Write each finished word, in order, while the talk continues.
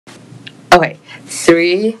Okay,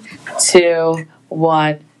 3, 2,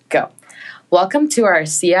 1, go. Welcome to our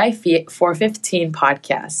CI415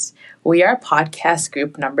 podcast. We are podcast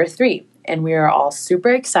group number 3, and we are all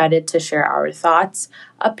super excited to share our thoughts,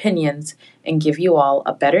 opinions, and give you all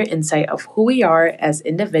a better insight of who we are as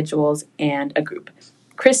individuals and a group.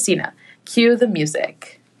 Christina, cue the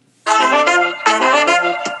music.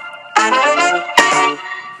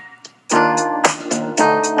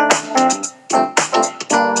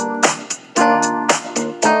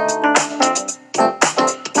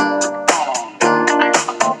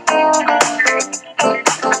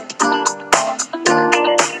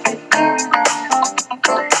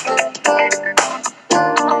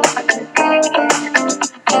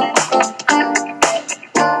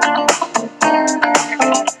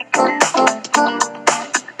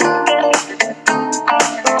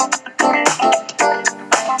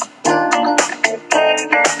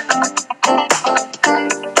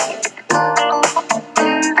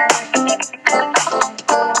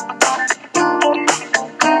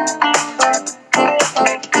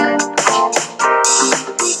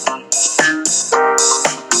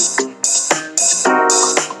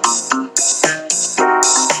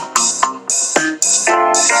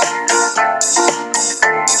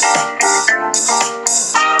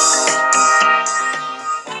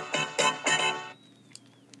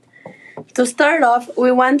 To start off,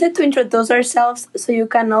 we wanted to introduce ourselves so you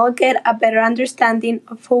can all get a better understanding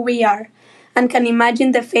of who we are and can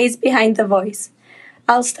imagine the face behind the voice.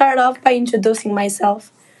 I'll start off by introducing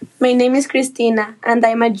myself. My name is Christina, and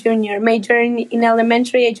I'm a junior majoring in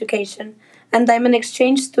elementary education, and I'm an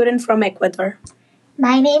exchange student from Ecuador.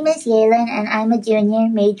 My name is Yalen, and I'm a junior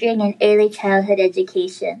majoring in early childhood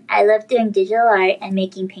education. I love doing digital art and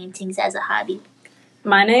making paintings as a hobby.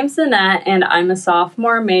 My name's Annette, and I'm a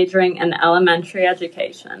sophomore majoring in elementary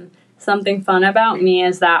education. Something fun about me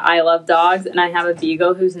is that I love dogs, and I have a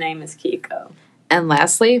beagle whose name is Kiko. And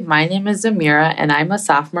lastly, my name is Zamira, and I'm a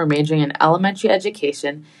sophomore majoring in elementary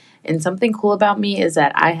education. And something cool about me is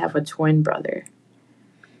that I have a twin brother.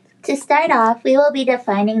 To start off, we will be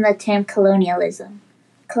defining the term colonialism.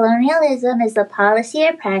 Colonialism is the policy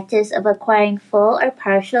or practice of acquiring full or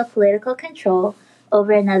partial political control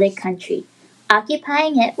over another country,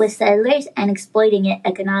 occupying it with settlers and exploiting it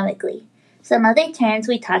economically. Some other terms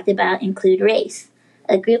we talked about include race,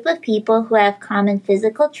 a group of people who have common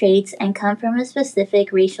physical traits and come from a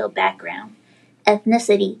specific racial background.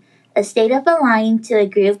 Ethnicity, a state of belonging to a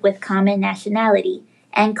group with common nationality.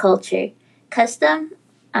 And culture, customs,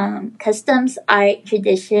 art,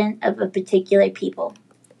 tradition of a particular people.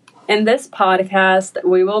 In this podcast,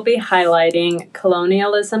 we will be highlighting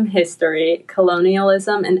colonialism history,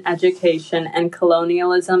 colonialism in education, and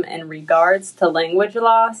colonialism in regards to language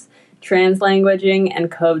loss, translanguaging, and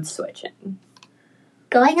code switching.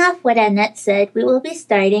 Going off what Annette said, we will be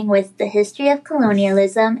starting with the history of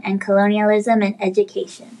colonialism and colonialism in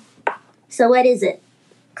education. So what is it?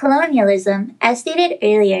 Colonialism, as stated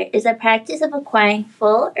earlier, is a practice of acquiring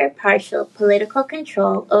full or partial political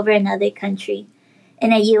control over another country.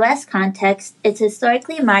 In a U.S. context, it's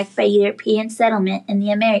historically marked by European settlement in the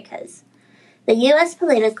Americas. The U.S.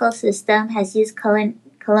 political system has used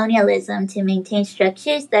colonialism to maintain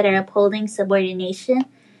structures that are upholding subordination,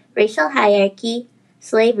 racial hierarchy,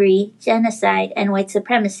 slavery, genocide, and white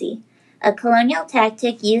supremacy. A colonial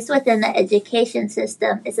tactic used within the education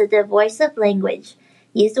system is a divorce of language,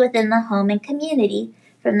 used within the home and community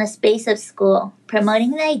from the space of school, promoting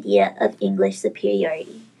the idea of English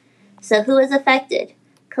superiority. So who is affected?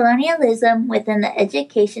 Colonialism within the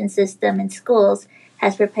education system in schools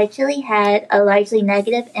has perpetually had a largely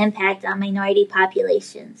negative impact on minority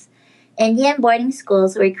populations. Indian boarding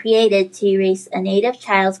schools were created to erase a native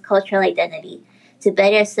child's cultural identity, to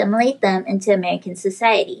better assimilate them into American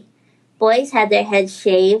society. Boys had their heads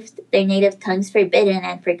shaved, their native tongues forbidden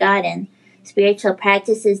and forgotten, spiritual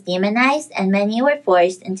practices demonized, and many were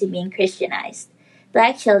forced into being Christianized.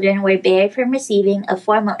 Black children were barred from receiving a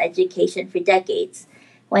formal education for decades.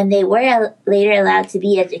 When they were later allowed to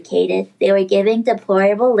be educated, they were given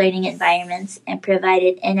deplorable learning environments and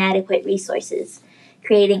provided inadequate resources,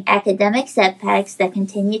 creating academic setbacks that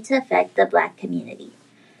continued to affect the Black community.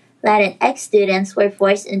 Latinx students were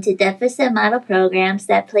forced into deficit model programs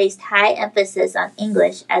that placed high emphasis on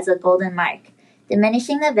English as a golden mark,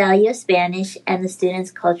 diminishing the value of Spanish and the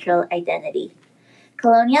student's cultural identity.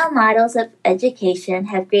 Colonial models of education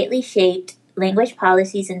have greatly shaped language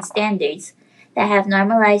policies and standards that have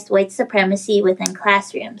normalized white supremacy within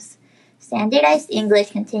classrooms. Standardized English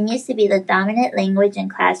continues to be the dominant language in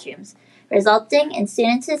classrooms, resulting in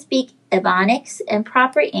students who speak Ebonics,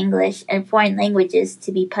 improper English, and foreign languages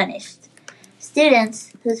to be punished.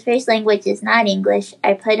 Students whose first language is not English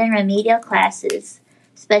are put in remedial classes.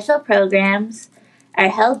 Special programs are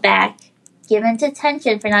held back, given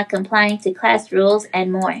detention for not complying to class rules, and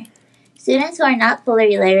more. Students who are not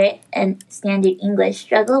fully literate in standard English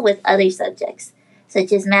struggle with other subjects,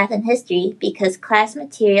 such as math and history, because class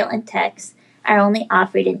material and texts are only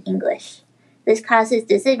offered in English. This causes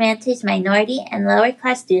disadvantaged minority and lower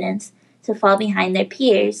class students to fall behind their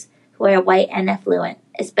peers who are white and affluent,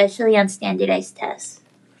 especially on standardized tests.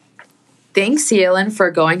 Thanks, Yalen, for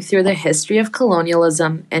going through the history of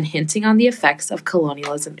colonialism and hinting on the effects of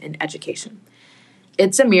colonialism in education.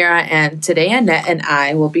 It's Amira, and today Annette and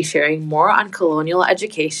I will be sharing more on colonial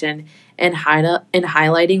education and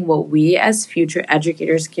highlighting what we as future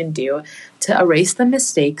educators can do to erase the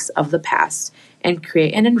mistakes of the past and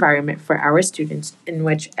create an environment for our students in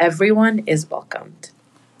which everyone is welcomed.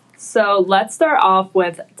 So let's start off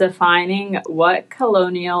with defining what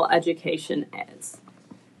colonial education is.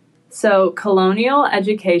 So colonial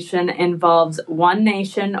education involves one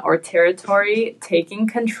nation or territory taking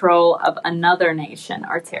control of another nation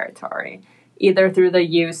or territory, either through the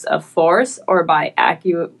use of force or by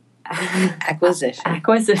Acquisition.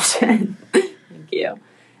 Thank you.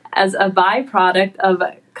 As a byproduct of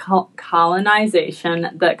colonization,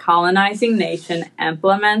 the colonizing nation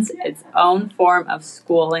implements its own form of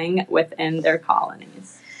schooling within their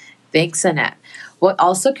colonies. Thanks, Annette. What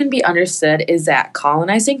also can be understood is that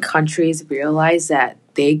colonizing countries realize that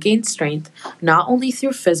they gain strength not only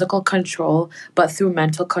through physical control, but through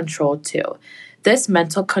mental control too. This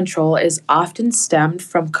mental control is often stemmed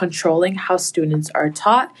from controlling how students are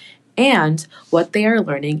taught and what they are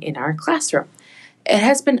learning in our classroom. It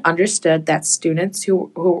has been understood that students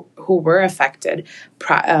who were affected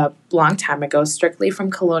a long time ago strictly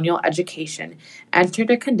from colonial education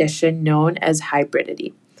entered a condition known as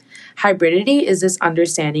hybridity. Hybridity is this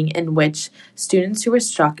understanding in which students who were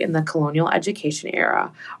struck in the colonial education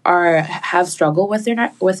era have struggled with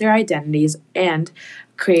their identities and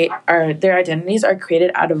their identities are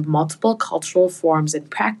created out of multiple cultural forms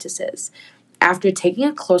and practices. After taking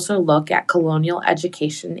a closer look at colonial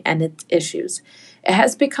education and its issues, it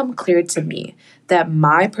has become clear to me that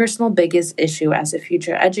my personal biggest issue as a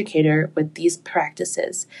future educator with these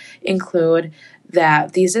practices include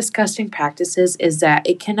that these disgusting practices is that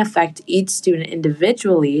it can affect each student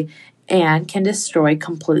individually and can destroy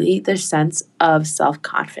completely their sense of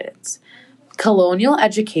self-confidence. Colonial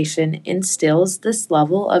education instills this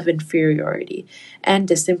level of inferiority and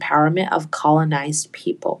disempowerment of colonized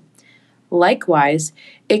people. Likewise,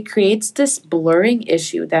 it creates this blurring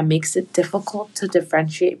issue that makes it difficult to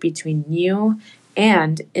differentiate between new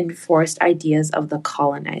and enforced ideas of the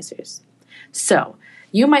colonizers. So,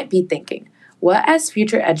 you might be thinking, what as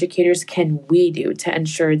future educators can we do to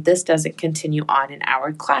ensure this doesn't continue on in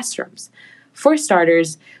our classrooms? For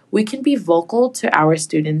starters, we can be vocal to our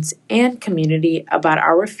students and community about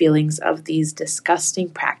our feelings of these disgusting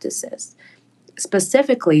practices.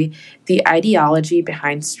 Specifically, the ideology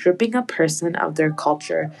behind stripping a person of their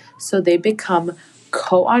culture so they become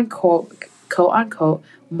quote-unquote,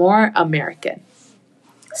 more American.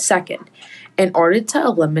 Second, in order to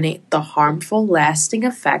eliminate the harmful, lasting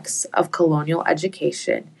effects of colonial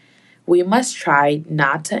education, we must try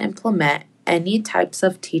not to implement any types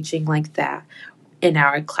of teaching like that in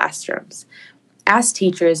our classrooms. As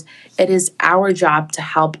teachers, it is our job to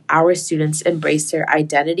help our students embrace their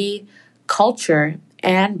identity, culture,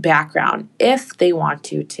 and background if they want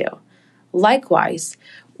to too. Likewise,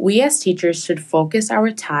 we as teachers should focus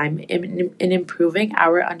our time in improving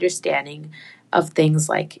our understanding of things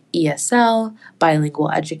like ESL, bilingual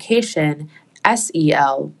education,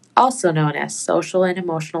 SEL, also known as social and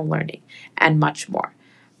emotional learning, and much more.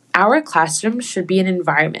 Our classrooms should be an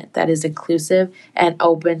environment that is inclusive and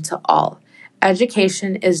open to all.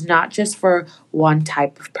 Education is not just for one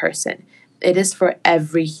type of person. It is for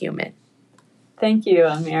every human. Thank you,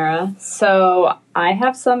 Amira. So I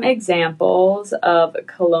have some examples of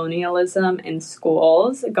colonialism in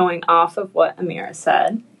schools going off of what Amira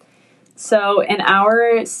said. So in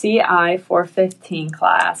our CI415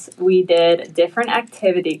 class, we did different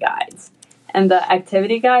activity guides. And the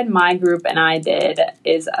activity guide my group and I did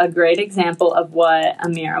is a great example of what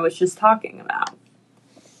Amira was just talking about.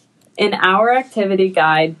 In our activity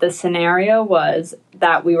guide, the scenario was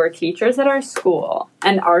that we were teachers at our school,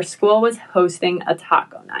 and our school was hosting a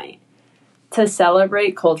taco night to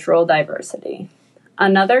celebrate cultural diversity.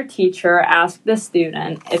 Another teacher asked the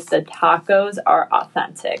student if the tacos are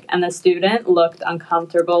authentic, and the student looked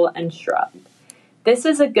uncomfortable and shrugged. This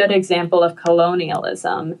is a good example of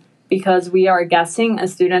colonialism because we are guessing a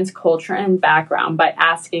student's culture and background by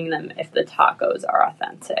asking them if the tacos are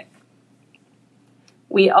authentic.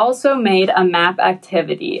 We also made a map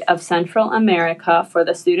activity of Central America for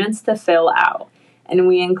the students to fill out, and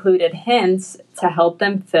we included hints to help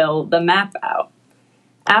them fill the map out.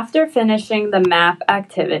 After finishing the map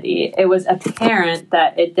activity, it was apparent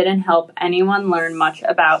that it didn't help anyone learn much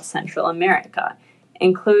about Central America,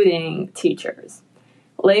 including teachers.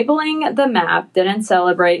 Labeling the map didn't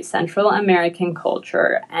celebrate Central American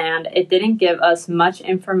culture, and it didn't give us much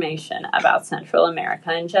information about Central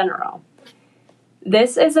America in general.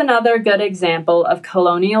 This is another good example of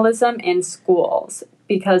colonialism in schools,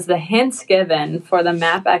 because the hints given for the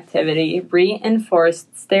map activity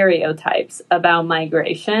reinforced stereotypes about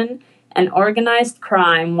migration and organized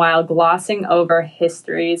crime while glossing over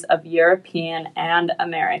histories of European and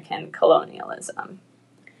American colonialism.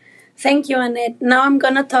 Thank you, Annette. Now I'm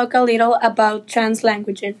going to talk a little about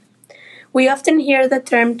translanguaging. We often hear the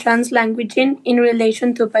term translanguaging in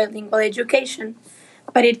relation to bilingual education,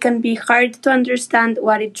 but it can be hard to understand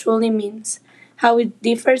what it truly means, how it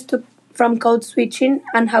differs from code switching,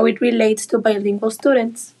 and how it relates to bilingual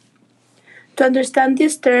students. To understand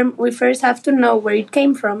this term, we first have to know where it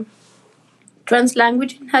came from.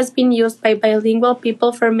 Translanguaging has been used by bilingual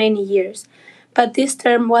people for many years, but this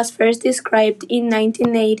term was first described in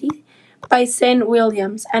 1980 by Zen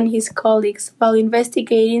Williams and his colleagues while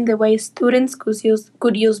investigating the way students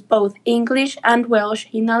could use both English and Welsh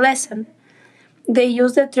in a lesson. They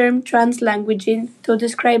used the term translanguaging to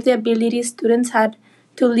describe the ability students had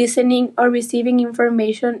to listening or receiving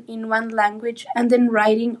information in one language and then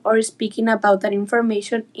writing or speaking about that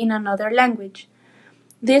information in another language.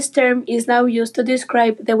 This term is now used to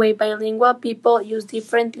describe the way bilingual people use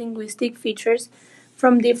different linguistic features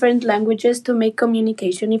from different languages to make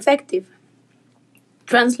communication effective.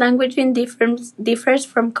 Translanguaging differs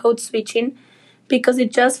from code switching because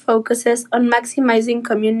it just focuses on maximizing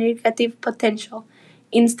communicative potential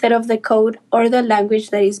instead of the code or the language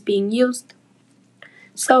that is being used.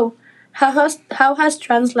 So, how has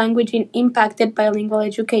translanguaging impacted bilingual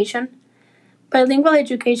education? Bilingual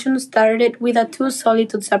education started with a two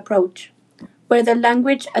solitudes approach, where the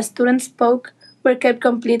language a student spoke were kept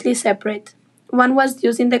completely separate. One was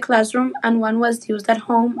used in the classroom and one was used at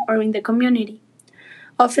home or in the community.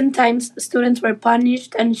 Oftentimes, students were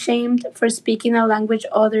punished and shamed for speaking a language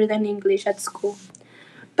other than English at school.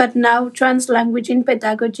 But now, translanguaging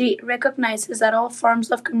pedagogy recognizes that all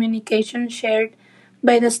forms of communication shared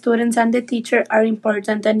by the students and the teacher are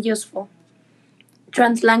important and useful.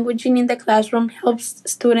 Translanguaging in the classroom helps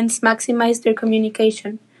students maximize their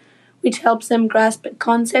communication, which helps them grasp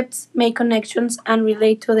concepts, make connections, and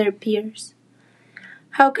relate to their peers.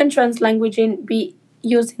 How can translanguaging be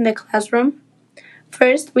used in the classroom?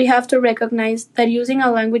 First, we have to recognize that using a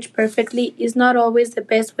language perfectly is not always the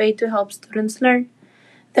best way to help students learn.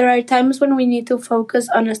 There are times when we need to focus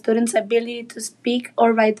on a student's ability to speak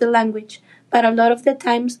or write the language, but a lot of the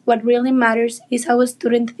times what really matters is how a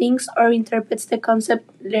student thinks or interprets the concept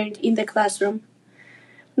learned in the classroom.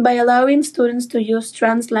 By allowing students to use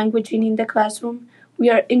translanguaging in the classroom, we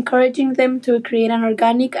are encouraging them to create an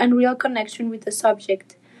organic and real connection with the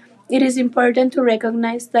subject. It is important to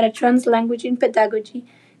recognize that a translanguaging pedagogy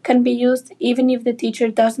can be used even if the teacher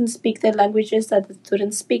doesn't speak the languages that the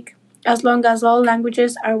students speak, as long as all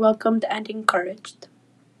languages are welcomed and encouraged.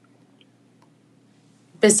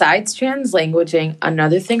 Besides translanguaging,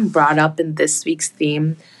 another thing brought up in this week's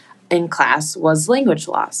theme in class was language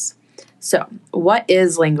loss. So, what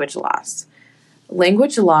is language loss?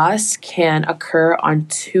 Language loss can occur on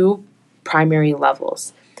two primary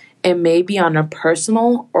levels. It may be on a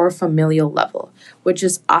personal or familial level, which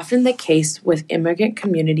is often the case with immigrant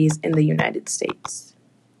communities in the United States.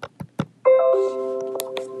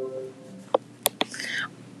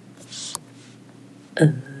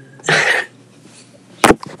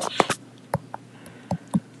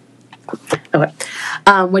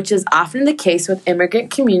 Which is often the case with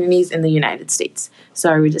immigrant communities in the United States.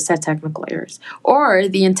 Sorry, we just had technical errors. Or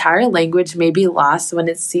the entire language may be lost when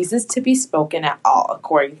it ceases to be spoken at all,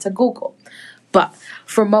 according to Google. But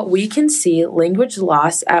from what we can see, language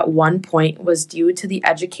loss at one point was due to the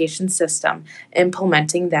education system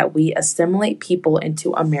implementing that we assimilate people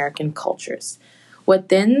into American cultures.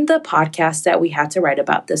 Within the podcast that we had to write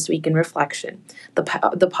about this week in reflection, the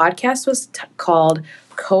podcast was called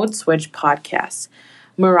Code Switch Podcast.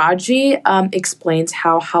 Miraji explains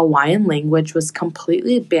how Hawaiian language was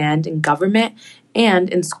completely banned in government and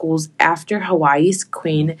in schools after Hawaii's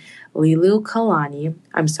queen, Liliuokalani,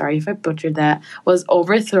 I'm sorry if I butchered that, was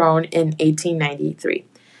overthrown in 1893.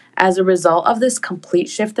 As a result of this complete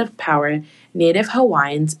shift of power, Native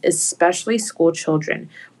Hawaiians, especially school children,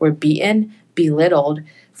 were beaten, belittled,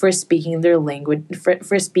 for speaking their language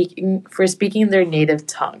for speaking their native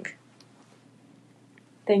tongue.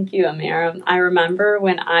 Thank you, Amira. I remember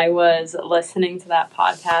when I was listening to that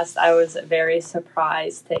podcast, I was very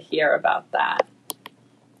surprised to hear about that.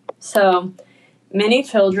 So, many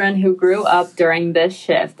children who grew up during this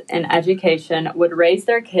shift in education would raise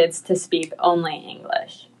their kids to speak only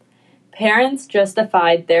English. Parents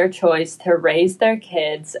justified their choice to raise their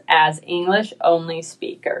kids as English-only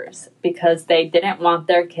speakers because they didn't want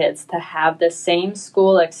their kids to have the same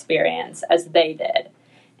school experience as they did,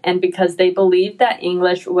 and because they believed that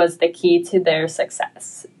English was the key to their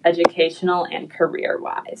success, educational and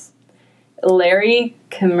career-wise. Larry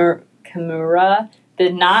Kimura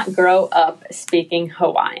did not grow up speaking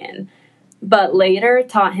Hawaiian, but later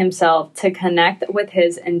taught himself to connect with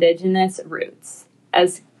his indigenous roots.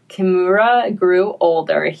 As Kimura grew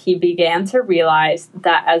older, he began to realize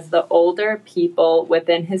that as the older people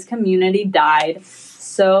within his community died,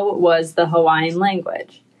 so was the Hawaiian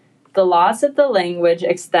language. The loss of the language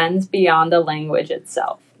extends beyond the language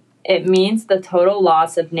itself. It means the total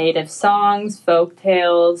loss of native songs, folk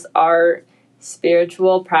tales, art,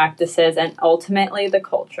 spiritual practices, and ultimately the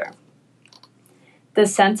culture. The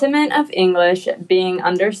sentiment of English being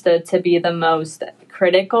understood to be the most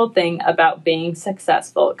critical thing about being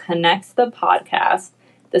successful connects the podcast,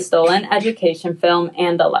 the stolen education film,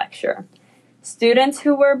 and the lecture. Students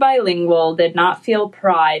who were bilingual did not feel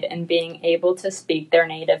pride in being able to speak their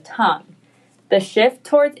native tongue. The shift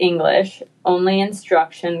towards English-only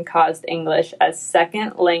instruction caused English as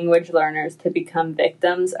second language learners to become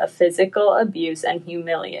victims of physical abuse and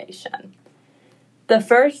humiliation. The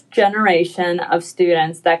first generation of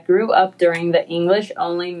students that grew up during the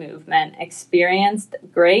English-only movement experienced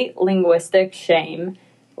great linguistic shame,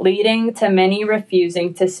 leading to many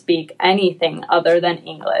refusing to speak anything other than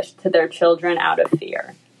English to their children out of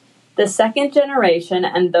fear. The second generation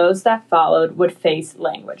and those that followed would face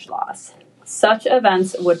language loss. Such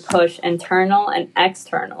events would push internal and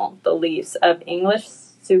external beliefs of English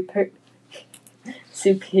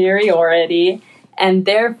superiority and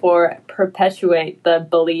therefore perpetuate the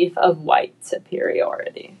belief of white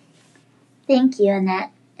superiority. Thank you,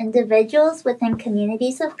 Annette. Individuals within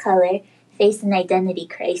communities of color face an identity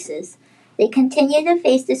crisis. They continue to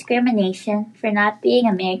face discrimination for not being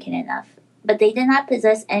American enough, but they do not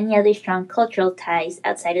possess any other strong cultural ties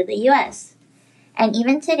outside of the U.S. And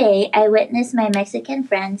even today, I witness my Mexican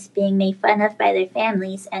friends being made fun of by their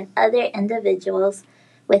families and other individuals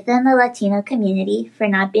within the Latino community for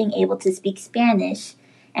not being able to speak Spanish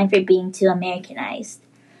and for being too Americanized.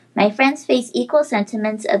 My friends face equal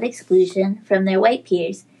sentiments of exclusion from their white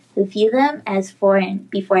peers who view them as foreign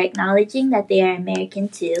before acknowledging that they are American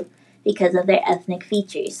too because of their ethnic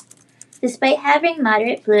features. Despite having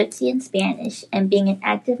moderate fluency in Spanish and being an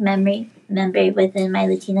active member within my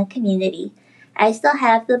Latino community, I still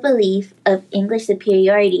have the belief of English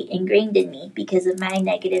superiority ingrained in me because of my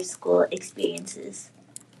negative school experiences.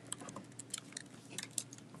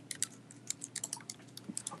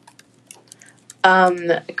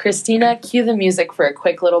 Christina, cue the music for a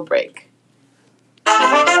quick little break.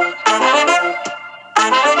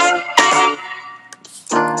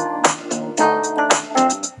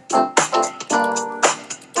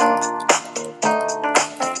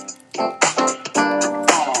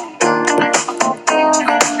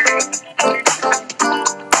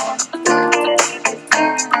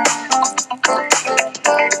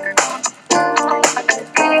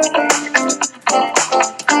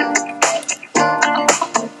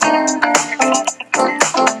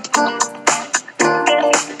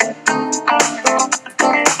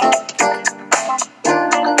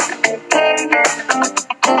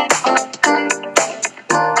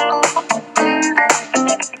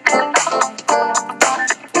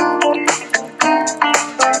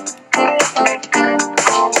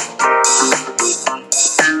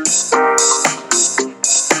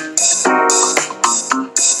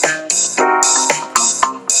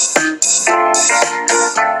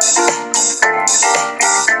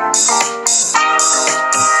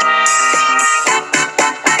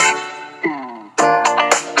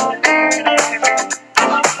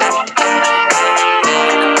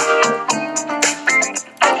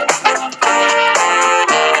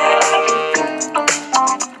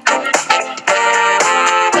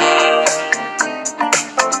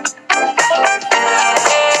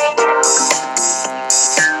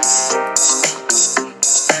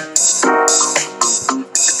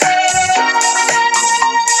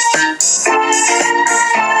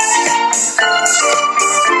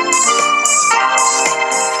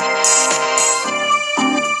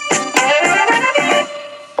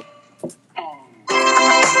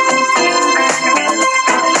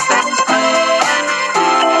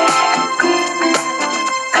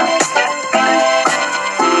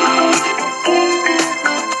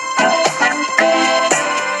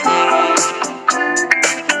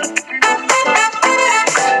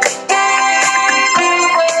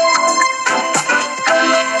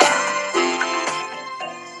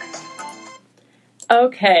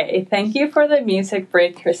 Okay, thank you for the music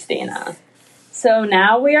break, Christina. So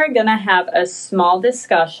now we are going to have a small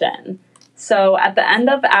discussion. So at the end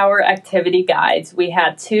of our activity guides, we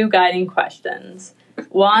had 2 guiding questions.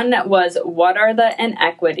 One was, what are the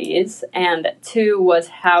inequities? And 2 was,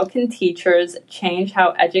 how can teachers change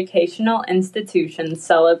how educational institutions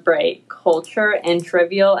celebrate culture in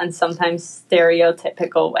trivial and sometimes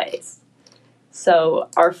stereotypical ways? So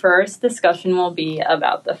our first discussion will be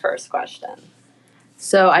about the first question.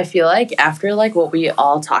 So I feel like after like what we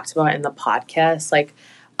all talked about in the podcast, like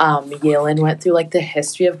Yalen went through like the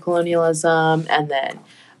history of colonialism, and then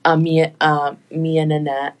me and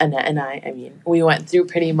Annette and I mean, we went through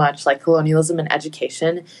pretty much like colonialism and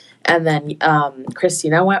education, and then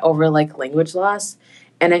Christina went over like language loss,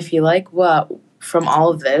 and I feel like from all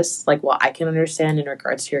of this, like what I can understand in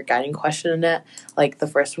regards to your guiding question, Annette, like the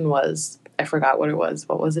first one was, I forgot what it was.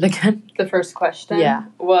 What was it again? The first question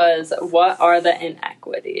was, what are the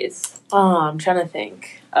inequities? I'm trying to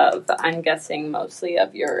think. I'm guessing mostly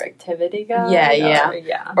of your activity guide?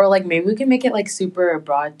 Yeah. Or like maybe we can make it like super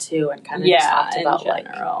broad too and kind of talk about in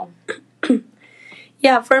general.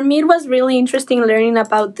 Yeah, for me it was really interesting learning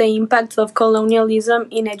about the impacts of colonialism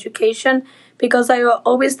in education, because I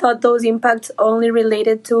always thought those impacts only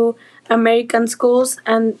related to American schools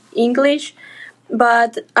and English.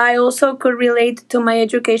 But I also could relate to my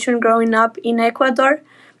education growing up in Ecuador,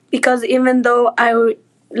 because even though I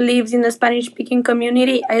lived in a Spanish-speaking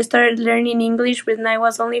community, I started learning English when I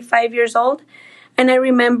was only 5 years old. And I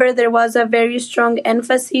remember there was a very strong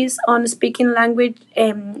emphasis on speaking language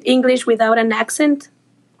English without an accent.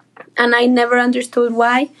 And I never understood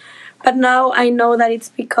why. But now I know that it's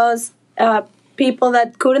because people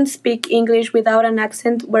that couldn't speak English without an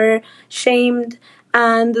accent were shamed,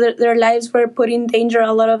 and their lives were put in danger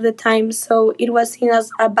a lot of the time. So it was seen as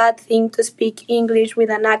a bad thing to speak English with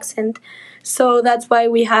an accent. So that's why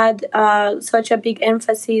we had such a big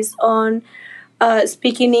emphasis on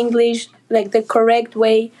speaking English like the correct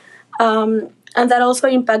way. And that also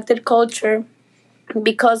impacted culture,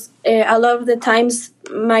 because a lot of the times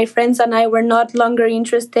my friends and I were not longer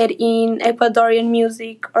interested in Ecuadorian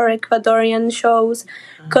music or Ecuadorian shows,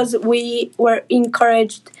 because we were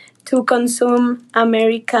encouraged to consume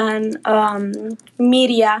American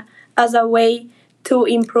media as a way to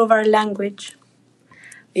improve our language.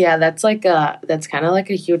 Yeah, that's kind of like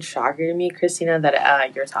a huge shocker to me, Christina,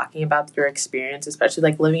 that you're talking about your experience, especially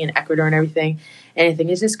like living in Ecuador and everything. And I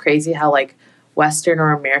think it's just crazy how like Western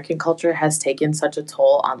or American culture has taken such a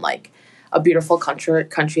toll on like a beautiful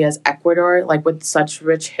country as Ecuador, like with such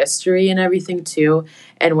rich history and everything too,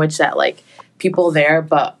 and which that like people there,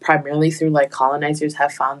 but primarily through like colonizers,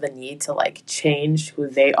 have found the need to like change who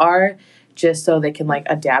they are just so they can like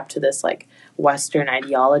adapt to this like Western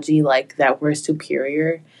ideology, like that we're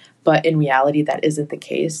superior. But in reality, that isn't the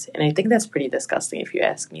case. And I think that's pretty disgusting if you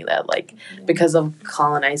ask me, that like because of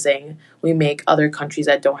colonizing, we make other countries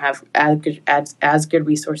that don't have as good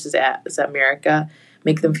resources as America,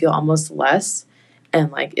 make them feel almost less. And,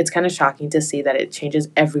 like, it's kind of shocking to see that it changes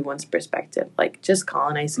everyone's perspective. Like, just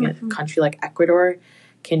colonizing a country like Ecuador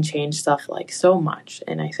can change stuff, like, so much.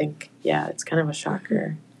 And I think, yeah, it's kind of a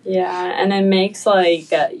shocker. Yeah, and it makes, like,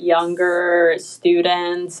 younger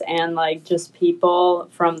students and, like, just people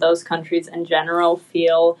from those countries in general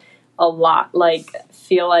feel not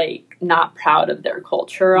proud of their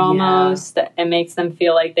culture almost. Yeah. It makes them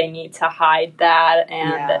feel like they need to hide that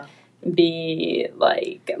and be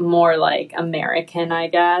like more like American, I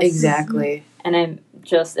guess. Exactly. And it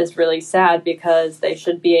just is really sad, because they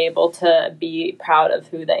should be able to be proud of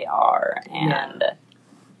who they are and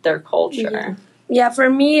their culture. Yeah, for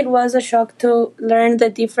me it was a shock to learn the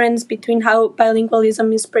difference between how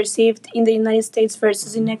bilingualism is perceived in the United States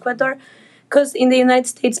versus in Ecuador. Because in the United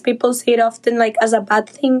States, people see it often like as a bad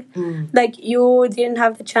thing. Like, you didn't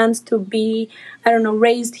have the chance to be,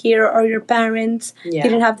 raised here, or your parents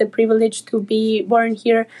didn't have the privilege to be born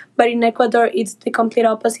here. But in Ecuador, it's the complete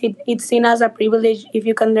opposite. It's seen as a privilege if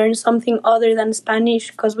you can learn something other than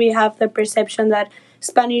Spanish, because we have the perception that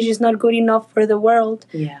Spanish is not good enough for the world.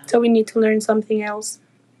 Yeah. So we need to learn something else.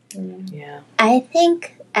 Yeah. I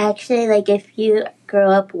think, actually, like, if you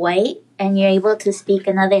grow up white and you're able to speak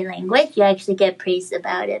another language, you actually get praised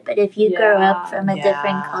about it. But if you grow up from a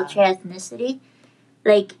different culture, ethnicity,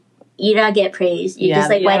 like, you don't get praised. You're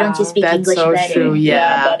just like, why don't you speak English better? That's so true,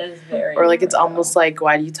 yeah. That is very Or, like, it's almost like,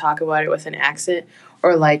 why do you talk about it with an accent?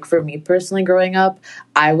 Or, like, for me personally growing up,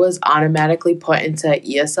 I was automatically put into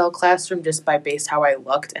ESL classroom just based how I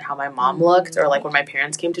looked and how my mom looked. Or, like, when my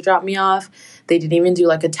parents came to drop me off, they didn't even do,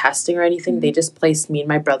 like, a testing or anything. They just placed me and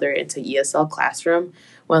my brother into ESL classroom,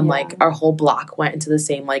 when like our whole block went into the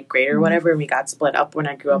same like grade or whatever, and we got split up when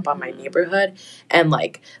I grew up on my neighborhood, and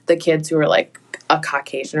like the kids who were like a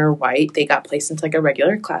Caucasian or white, they got placed into like a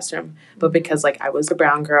regular classroom, but because like I was a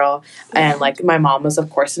brown girl and like my mom was of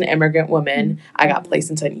course an immigrant woman, I got placed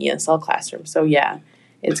into an ESL classroom. So yeah,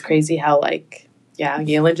 it's crazy how like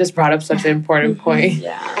Yalen just brought up such an important point.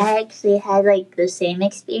 I actually had like the same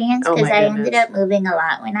experience because I ended up moving a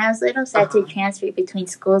lot when I was little, so I had to transfer between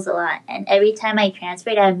schools a lot. And every time I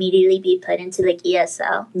transferred, I'd immediately be put into like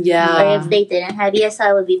ESL. Yeah. Or if they didn't have ESL,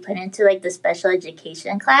 I would be put into like the special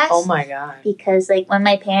education class. Oh my god. Because like when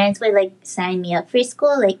my parents would like sign me up for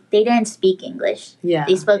school, like they didn't speak English. Yeah.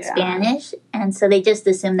 They spoke Spanish, and so they just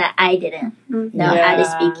assumed that I didn't know how to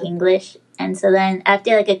speak English. And so then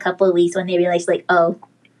after like a couple of weeks when they realized like, oh,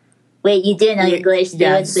 wait, you do know English.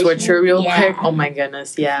 Switch her real quick. Oh my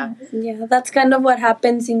goodness, yeah. Yeah, that's kind of what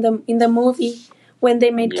happens in the movie when they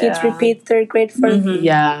made kids repeat third grade for 3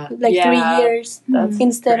 years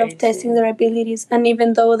instead of testing their abilities. And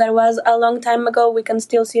even though that was a long time ago, we can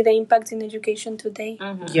still see the impacts in education today.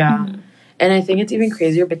 Yeah. And I think it's even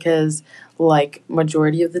crazier because, like,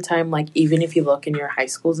 majority of the time, like, even if you look in your high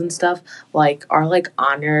schools and stuff, like, our, like,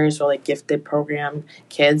 honors or, like, gifted program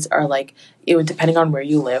kids are, like, it would, depending on where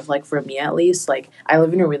you live, like, for me at least, like, I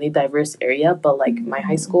live in a really diverse area, but, like, my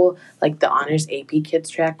high school, like, the honors AP kids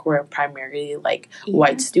track were primarily, like,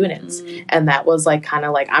 white students. And that was, like, kind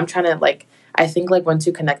of, like, I'm trying to, like, I think, like, once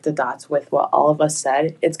you connect the dots with what all of us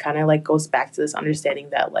said, it's kind of, like, goes back to this understanding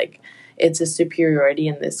that, like, it's a superiority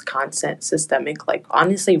in this constant systemic, like,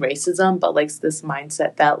 honestly, racism, but, like, this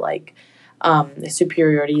mindset that, like,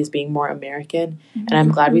 superiority is being more American. And I'm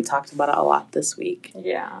glad we talked about it a lot this week.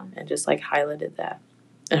 Yeah. And just, like, highlighted that.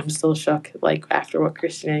 And I'm still shook, like, after what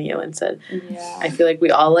Christian and Yellen said. Yeah. I feel like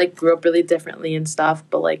we all, like, grew up really differently and stuff,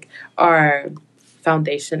 but, like, our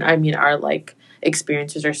foundation, our, like,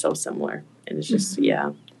 experiences are so similar. And it's just,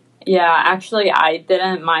 Yeah, actually, I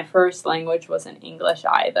didn't. My first language wasn't English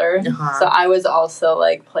either. So I was also,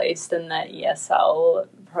 like, placed in the ESL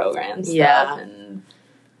program stuff. Yeah. And,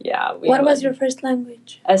 what was your first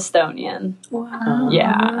language? Estonian. Wow.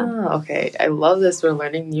 Yeah. Okay. I love this. We're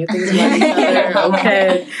learning new things about each other.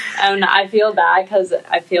 Okay. And I feel bad because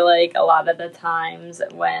I feel like a lot of the times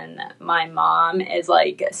when my mom is,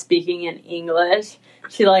 like, speaking in English,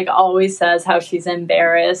 she, like, always says how she's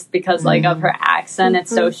embarrassed because, like, of her accent. It's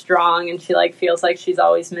so strong, and she, like, feels like she's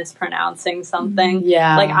always mispronouncing something.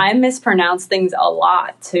 Yeah. Like, I mispronounce things a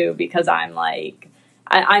lot, too, because I'm, like,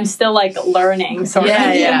 I'm still, like, learning, sort of.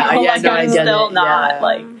 I'm still not,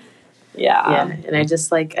 like... Yeah. And I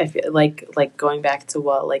just, like, I feel like going back to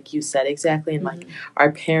what, like, you said exactly, and, like,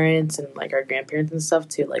 our parents and, like, our grandparents and stuff,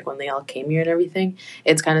 too, like, when they all came here and everything,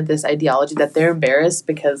 it's kind of this ideology that they're embarrassed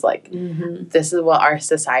because, like, this is what our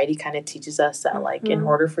society kind of teaches us, that, like, in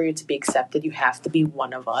order for you to be accepted, you have to be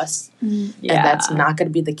one of us. And that's not going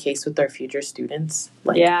to be the case with our future students.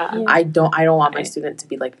 Like, I don't want my student to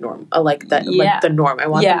be, like, norm, like, that, like, the norm. I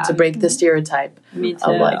want them to break the stereotype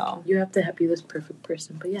of, like, you have to be this perfect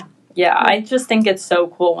person, but Yeah, I just think it's so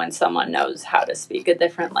cool when someone knows how to speak a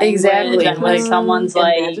different language. Exactly. And when someone's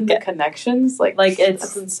imagine the connections. Like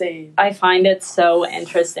it's insane. I find it so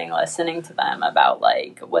interesting listening to them about,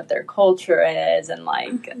 like, what their culture is. And,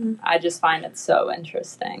 like, I just find it so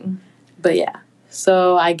interesting. But,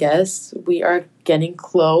 so I guess we are getting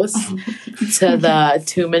close to the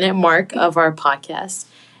 2-minute mark of our podcast.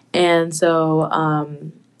 And so,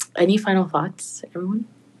 any final thoughts, everyone?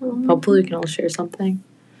 Hopefully we can all share something.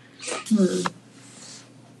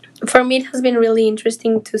 For me, it has been really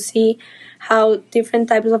interesting to see how different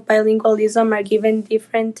types of bilingualism are given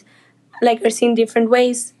different, like, are seen different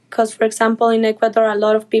ways. Because, for example, in Ecuador, a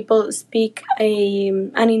lot of people speak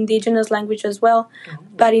an indigenous language as well.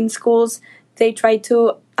 But in schools, they try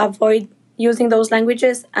to avoid using those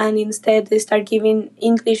languages, and instead they start giving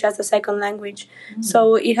English as a second language.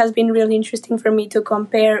 So it has been really interesting for me to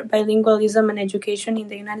compare bilingualism and education in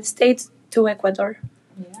the United States to Ecuador.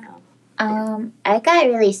 I got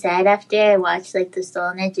really sad after I watched, like, the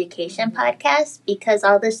Stolen Education podcast, because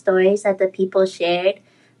all the stories that the people shared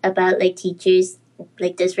about, like, teachers,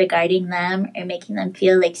 like, disregarding them or making them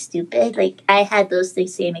feel, like, stupid. Like, I had those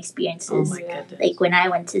same experiences, like, when I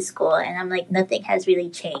went to school, and I'm like, nothing has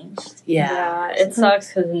really changed. Yeah, it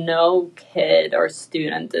sucks because no kid or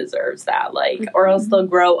student deserves that, like, or else they'll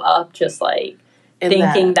grow up just, like,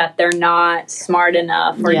 thinking that they're not smart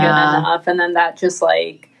enough or good enough, and then that just,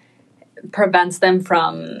 like, prevents them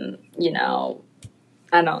from,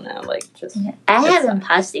 I don't know, like, just... I have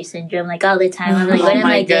imposter syndrome, like, all the time. I'm like, what am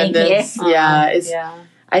I doing here?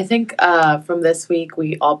 I think from this week,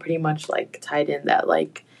 we all pretty much, like, tied in that,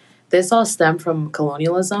 like, this all stemmed from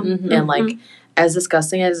colonialism, and like as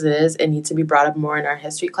disgusting as it is, it needs to be brought up more in our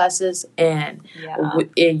history classes and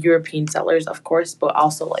in European settlers, of course, but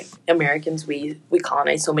also like Americans. We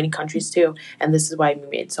colonized so many countries too, and this is why we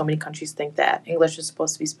made so many countries think that English is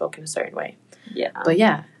supposed to be spoken a certain way. Yeah. But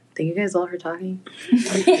yeah, thank you guys all for talking.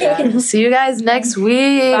 See you guys next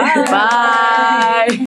week. Bye. Bye.